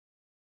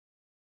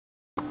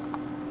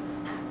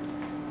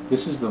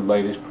This is the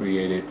latest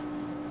created.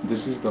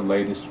 This is the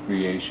latest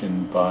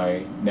creation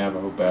by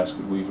Navajo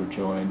basket weaver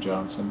Joann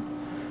Johnson.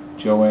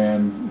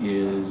 Joann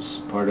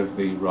is part of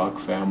the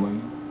Rock family,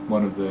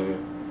 one of the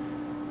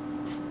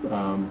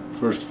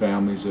first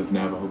families of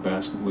Navajo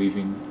basket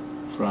weaving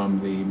from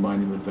the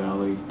Monument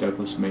Valley,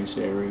 Douglas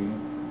Mesa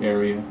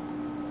area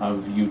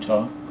of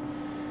Utah.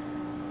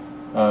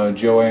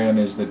 Joann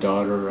is the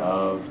daughter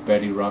of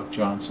Betty Rock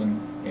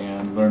Johnson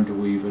and learned to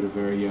weave at a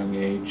very young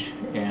age,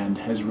 and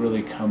has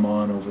really come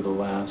on over the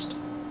last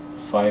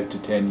 5 to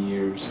 10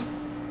 years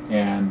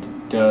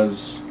and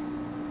does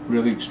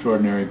really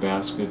extraordinary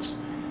baskets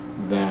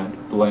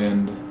that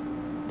blend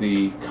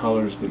the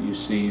colors that you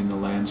see in the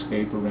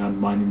landscape around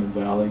Monument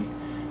Valley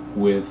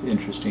with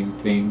interesting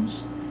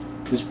themes.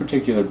 This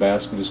particular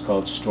basket is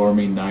called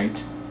Stormy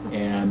Night,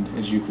 and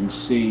as you can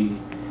see,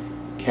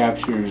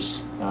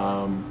 captures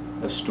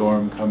a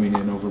storm coming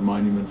in over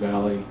Monument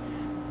Valley.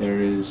 There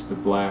is the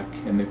black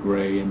and the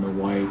gray and the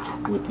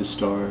white with the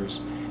stars,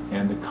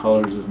 and the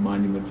colors of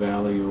Monument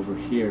Valley over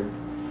here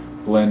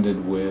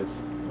blended with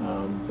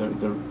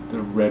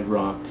the red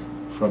rock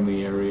from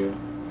the area.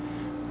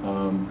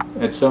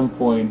 At some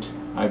point,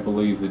 I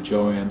believe that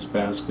Joann's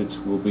baskets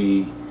will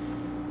be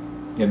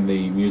in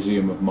the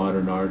Museum of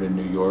Modern Art in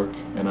New York,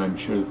 and I'm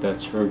sure that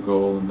that's her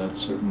goal, and that's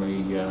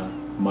certainly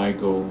my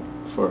goal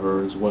for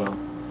her as well.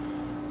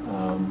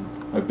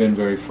 I've been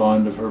very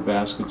fond of her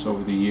baskets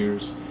over the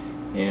years,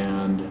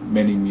 and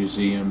many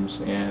museums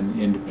and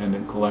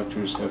independent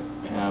collectors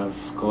have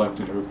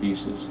collected her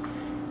pieces,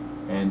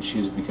 and she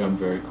has become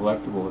very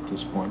collectible at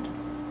this point.